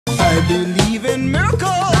I believe in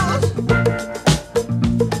miracles.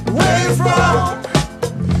 Where you from?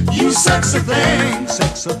 You sexy thing,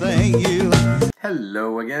 you.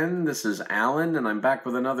 Hello again, this is Alan, and I'm back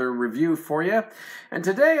with another review for you. And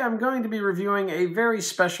today I'm going to be reviewing a very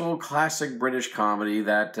special classic British comedy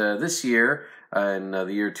that this year, in the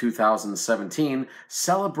year 2017,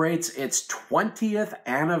 celebrates its 20th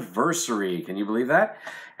anniversary. Can you believe that?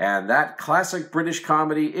 And that classic British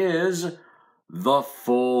comedy is The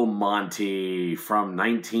Full Monty from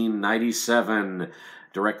 1997.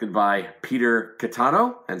 Directed by Peter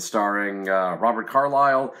Catano and starring Robert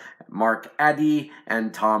Carlyle, Mark Addy,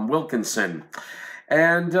 and Tom Wilkinson.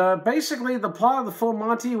 And basically, the plot of The Full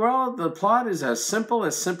Monty, well, the plot is as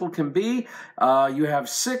simple can be. You have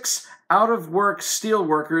 6 out-of-work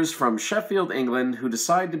steelworkers from Sheffield, England, who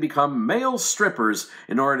decide to become male strippers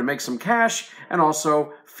in order to make some cash and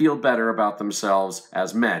also feel better about themselves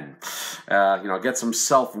as men. Get some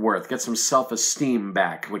self-worth, get some self-esteem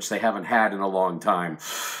back, which they haven't had in a long time.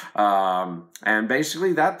 And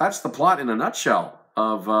basically, that's the plot in a nutshell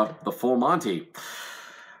of The Full Monty.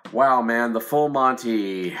 Wow, man, The Full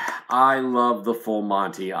Monty. I love The Full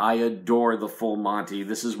Monty. I adore The Full Monty.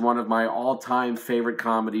 This is one of my all-time favorite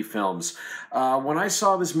comedy films. When I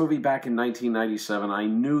saw this movie back in 1997, I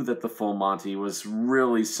knew that The Full Monty was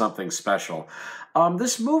really something special.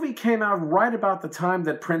 This movie came out right about the time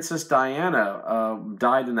that Princess Diana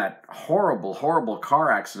died in that horrible, horrible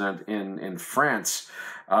car accident in France.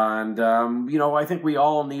 And, I think we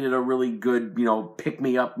all needed a really good,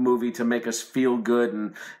 pick-me-up movie to make us feel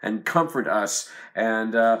good and comfort us.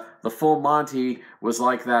 And The Full Monty was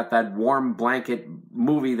like that warm blanket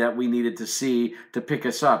movie that we needed to see to pick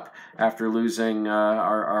us up after losing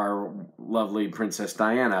our lovely Princess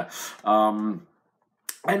Diana.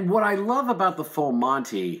 And what I love about The Full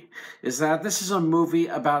Monty is that this is a movie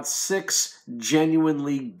about 6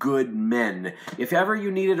 genuinely good men. If ever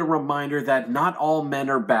you needed a reminder that not all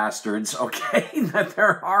men are bastards, okay, that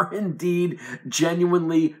there are indeed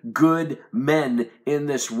genuinely good men in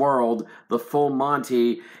this world, The Full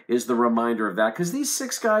Monty is the reminder of that. Because these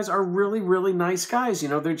 6 guys are really, really nice guys.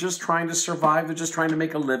 They're just trying to survive. They're just trying to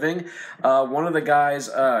make a living. One of the guys,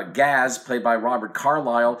 Gaz, played by Robert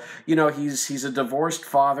Carlyle, he's a divorced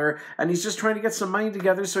father, and he's just trying to get some money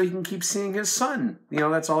together so he can keep seeing his son.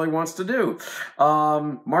 That's all he wants to do.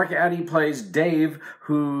 Mark Addy plays Dave,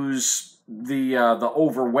 who's the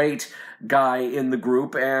overweight guy in the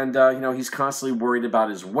group, and he's constantly worried about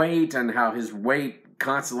his weight and how his weight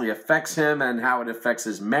constantly affects him and how it affects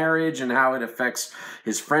his marriage and how it affects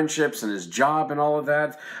his friendships and his job and all of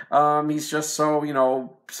that. He's just so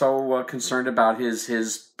concerned about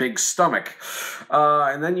his big stomach.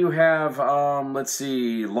 And then you have,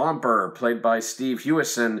 Lomper, played by Steve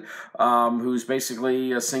Hewison, who's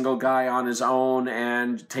basically a single guy on his own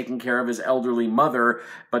and taking care of his elderly mother,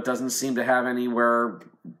 but doesn't seem to have anywhere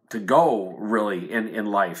to go, really, in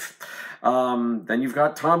life. Then you've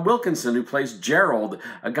got Tom Wilkinson, who plays Gerald,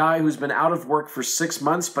 a guy who's been out of work for 6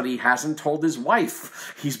 months, but he hasn't told his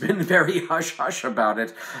wife. He's been very hush-hush about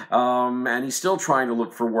it, and he's still trying to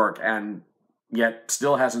look for work, and yet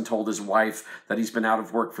still hasn't told his wife that he's been out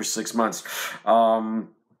of work for 6 months.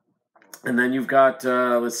 And then you've got,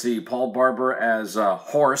 Paul Barber as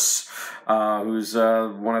Horse, who's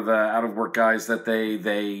one of the out-of-work guys that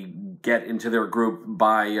they get into their group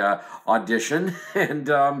by audition, and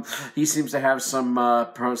he seems to have some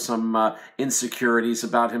insecurities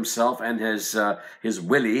about himself and his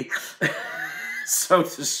willy, so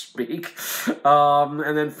to speak.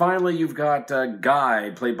 And then finally you've got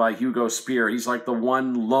Guy, played by Hugo Spear. He's like the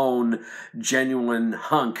one lone genuine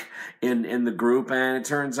hunk in the group, and it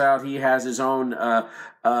turns out he has his own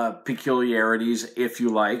peculiarities, if you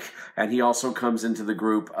like, and he also comes into the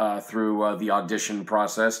group through the audition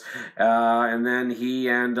process, and then he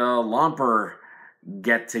and Lomper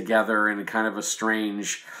get together in kind of a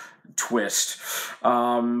strange twist,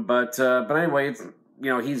 but anyway,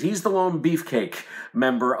 he's the lone beefcake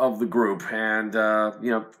member of the group, and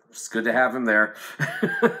it's good to have him there.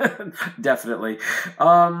 Definitely.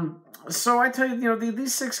 So I tell you,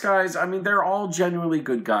 these 6 guys, they're all genuinely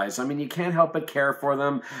good guys. You can't help but care for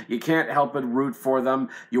them. You can't help but root for them.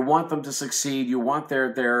 You want them to succeed. You want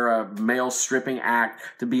their male stripping act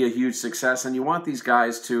to be a huge success, and you want these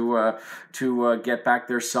guys to get back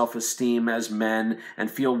their self-esteem as men and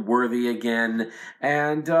feel worthy again.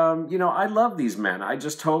 And, I love these men. I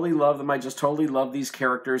just totally love them. I just totally love these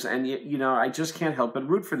characters, and, I just can't help but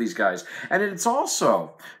root for these guys. And it's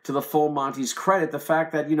also, to the Full Monty's credit, the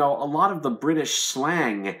fact that, a lot of the British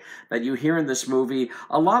slang that you hear in this movie,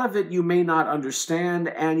 a lot of it you may not understand,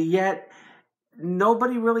 and yet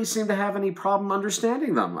nobody really seemed to have any problem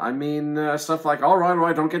understanding them. I mean, stuff like, all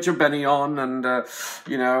right, don't get your Benny on, and,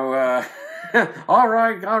 all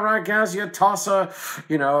right, Gaz, you tosser,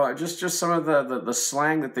 just some of the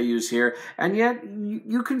slang that they use here, and yet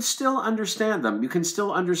you can still understand them. You can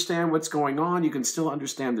still understand what's going on. You can still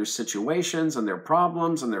understand their situations and their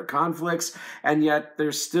problems and their conflicts, and yet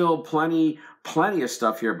there's still plenty of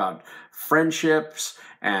stuff here about friendships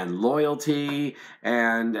and loyalty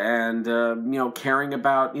and caring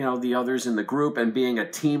about the others in the group and being a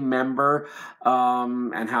team member,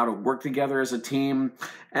 and how to work together as a team.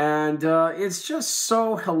 And it's just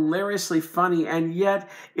so hilariously funny, and yet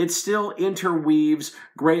it still interweaves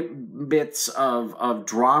great bits of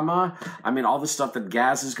drama. I mean, all the stuff that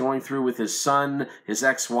Gaz is going through with his son, his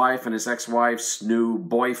ex-wife, and his ex-wife's new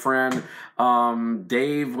boyfriend.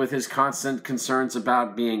 Dave with his constant concerns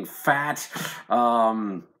about being fat.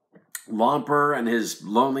 Lomper and his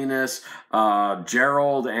loneliness,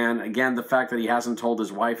 Gerald, and again, the fact that he hasn't told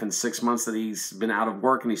his wife in 6 months that he's been out of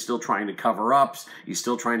work, and he's still trying to cover up. He's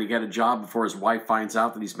still trying to get a job before his wife finds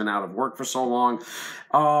out that he's been out of work for so long.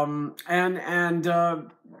 The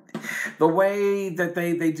way that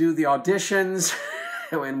they do the auditions,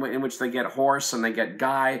 in which they get Horse and they get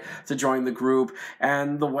Guy to join the group,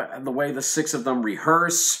 and the way the six of them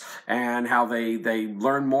rehearse, and how they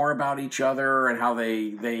learn more about each other, and how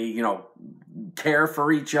they care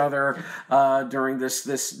for each other during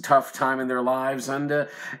this tough time in their lives, and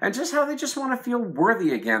just how they just want to feel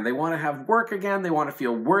worthy again. They want to have work again. They want to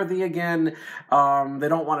feel worthy again. They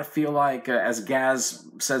don't want to feel like, as Gaz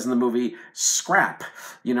says in the movie, scrap.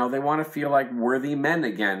 They want to feel like worthy men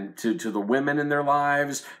again, to the women in their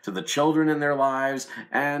lives, to the children in their lives,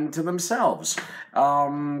 and to themselves.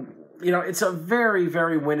 It's a very,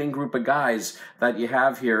 very winning group of guys that you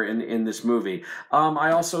have here in this movie.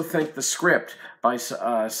 I also think the script by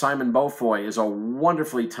Simon Beaufoy is a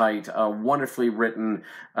wonderfully tight, wonderfully written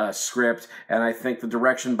script, and I think the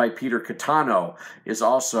direction by Peter Catano is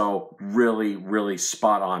also really, really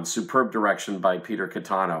spot on. Superb direction by Peter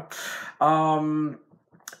Catano.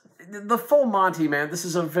 The Full Monty, man, this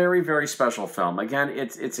is a very, very special film. Again,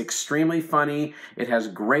 it's extremely funny. It has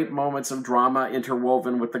great moments of drama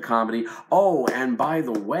interwoven with the comedy. Oh, and by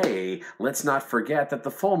the way, let's not forget that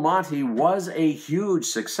The Full Monty was a huge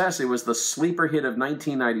success. It was the sleeper hit of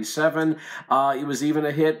 1997. It was even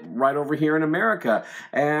a hit right over here in America.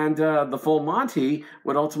 And The Full Monty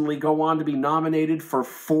would ultimately go on to be nominated for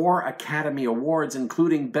 4 Academy Awards,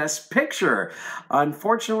 including Best Picture.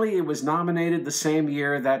 Unfortunately, it was nominated the same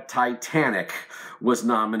year that Titanic was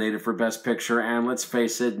nominated for Best Picture, and let's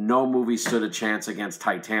face it, no movie stood a chance against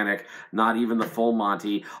Titanic, not even The Full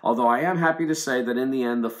Monty, although I am happy to say that in the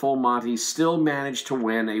end, The Full Monty still managed to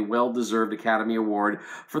win a well-deserved Academy Award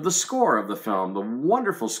for the score of the film, the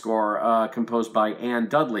wonderful score composed by Ann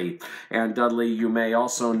Dudley. Ann Dudley, you may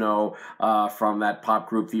also know from that pop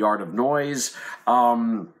group The Art of Noise.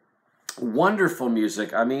 Wonderful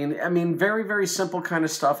music. I mean, very, very simple kind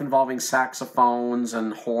of stuff involving saxophones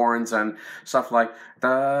and horns and stuff like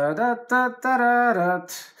da da da da da da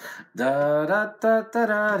da da da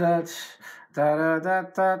da da. Da da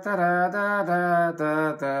da da da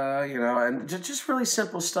da da, and just really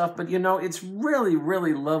simple stuff. But it's really,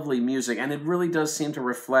 really lovely music, and it really does seem to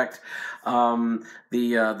reflect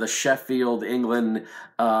the Sheffield, England,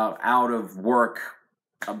 out of work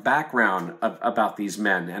background about these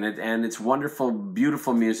men, and it's wonderful,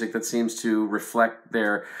 beautiful music that seems to reflect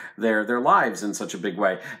their lives in such a big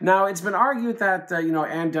way. Now, it's been argued that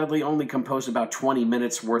Ann Dudley only composed about 20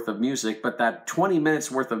 minutes worth of music, but that 20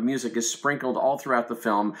 minutes worth of music is sprinkled all throughout the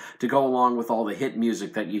film to go along with all the hit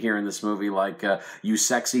music that you hear in this movie, like "You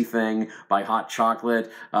Sexy Thing" by Hot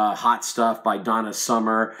Chocolate, "Hot Stuff" by Donna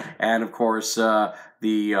Summer, and of course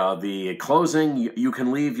the closing, "You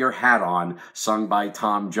Can Leave Your Hat On," sung by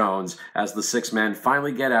Tom Jones, as the 6 men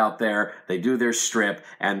finally get out there, they do their strip,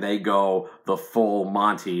 and they go the full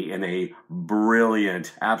Monty in a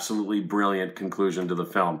brilliant, absolutely brilliant conclusion to the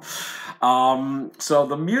film. So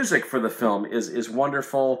the music for the film is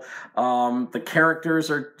wonderful. The characters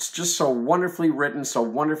are just so wonderfully written, so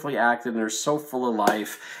wonderfully acted, and they're so full of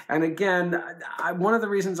life. And again, one of the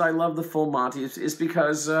reasons I love The Full Monty is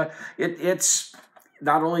because it's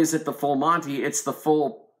not only is it The Full Monty, it's the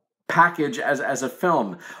full package as a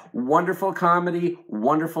film. Wonderful comedy,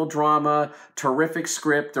 wonderful drama, terrific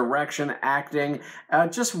script, direction, acting,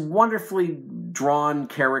 just wonderfully drawn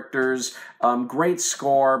characters, Great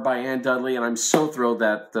score by Ann Dudley, and I'm so thrilled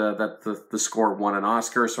that the score won an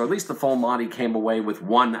Oscar. So at least The Full Monty came away with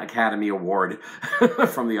one Academy Award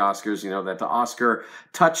from the Oscars. You know, that the Oscar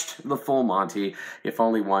touched The Full Monty, if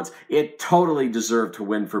only once. It totally deserved to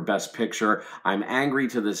win for Best Picture. I'm angry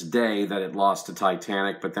to this day that it lost to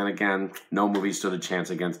Titanic, but then again, no movie stood a chance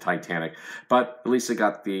against Titanic. But at least it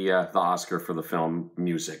got the Oscar for the film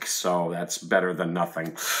music, so that's better than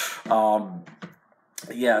nothing.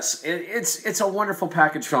 Yes, it's a wonderful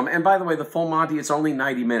package film. And by the way, The Full Monty, it's only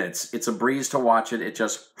 90 minutes. It's a breeze to watch it. It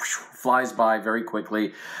just flies by very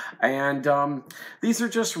quickly. And these are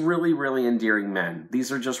just really, really endearing men.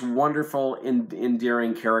 These are just wonderful,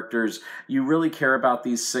 endearing characters. You really care about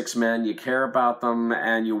these 6 men. You care about them,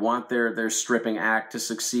 and you want their stripping act to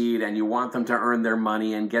succeed, and you want them to earn their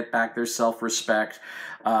money and get back their self-respect,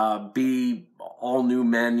 be all new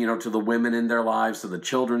men, you know, to the women in their lives, to the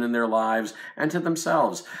children in their lives, and to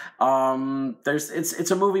themselves.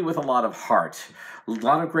 It's a movie with a lot of heart. A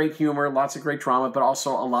lot of great humor, lots of great drama, but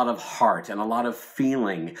also a lot of heart and a lot of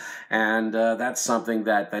feeling. And that's something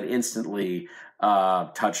that instantly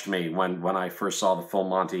touched me when I first saw The Full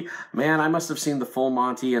Monty. Man, I must have seen The Full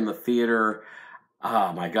Monty in the theater,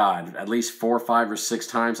 oh my God, at least 4, 5, or 6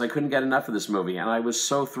 times. I couldn't get enough of this movie, and I was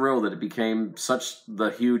so thrilled that it became such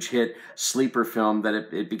the huge hit sleeper film that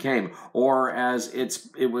it became. Or as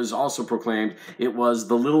it was also proclaimed, it was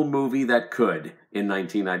the little movie that could in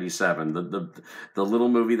 1997. The little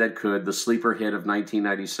movie that could, the sleeper hit of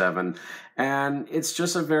 1997. And it's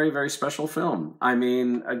just a very, very special film. I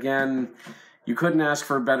mean, again, you couldn't ask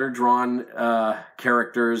for better drawn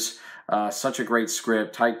characters. Such a great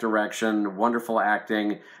script, tight direction, wonderful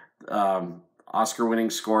acting, Oscar-winning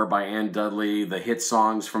score by Ann Dudley, the hit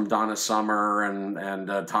songs from Donna Summer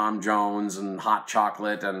and Tom Jones and Hot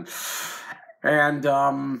Chocolate, and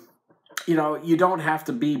you know, you don't have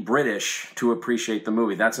to be British to appreciate the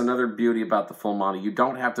movie. That's another beauty about The Full Monty. You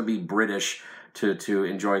don't have to be British to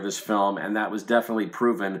enjoy this film, and that was definitely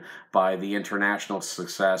proven by the international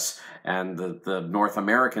success and the North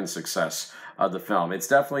American success of the film. It's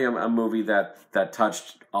definitely a movie that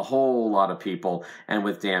touched a whole lot of people, and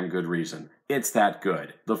with damn good reason. It's that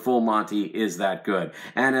good. The Full Monty is that good.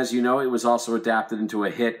 And as you know, it was also adapted into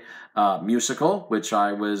a hit musical, which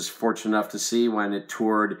I was fortunate enough to see when it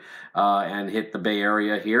toured and hit the Bay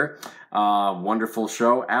Area here. Wonderful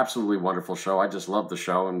show, absolutely wonderful show. I just love the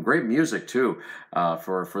show, and great music too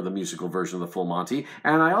for the musical version of The Full Monty.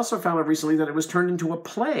 And I also found out recently that it was turned into a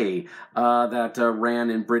play that ran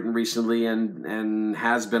in Britain recently and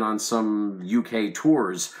has been on some UK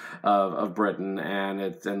tours of Britain,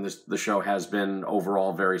 and the show has been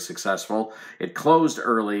overall very successful. It closed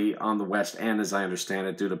early on the West End, as I understand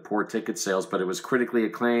it, due to poor ticket sales, but it was critically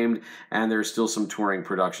acclaimed, and there's still some touring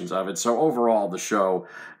productions of it. So overall, the show,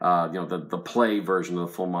 you know, the play version of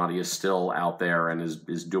The Full Monty is still out there and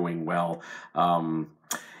is doing well.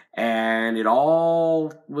 And it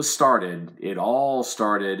all started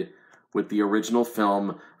with the original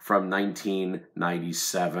film from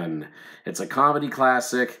 1997. It's a comedy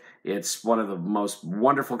classic. It's one of the most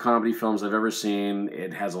wonderful comedy films I've ever seen.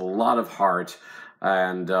 It has a lot of heart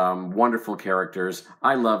and wonderful characters.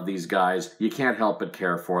 I love these guys. You can't help but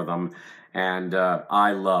care for them. And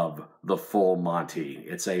I love The Full Monty.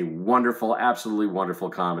 It's a wonderful, absolutely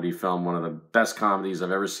wonderful comedy film. One of the best comedies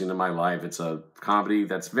I've ever seen in my life. It's a comedy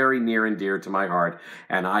that's very near and dear to my heart.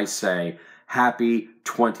 And I say, happy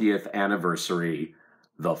 20th anniversary,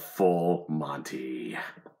 The Full Monty.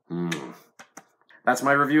 That's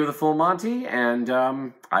my review of The Full Monty, and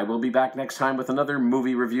I will be back next time with another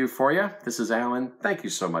movie review for you. This is Alan. Thank you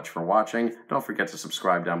so much for watching. Don't forget to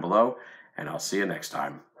subscribe down below, and I'll see you next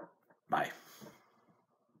time. Bye.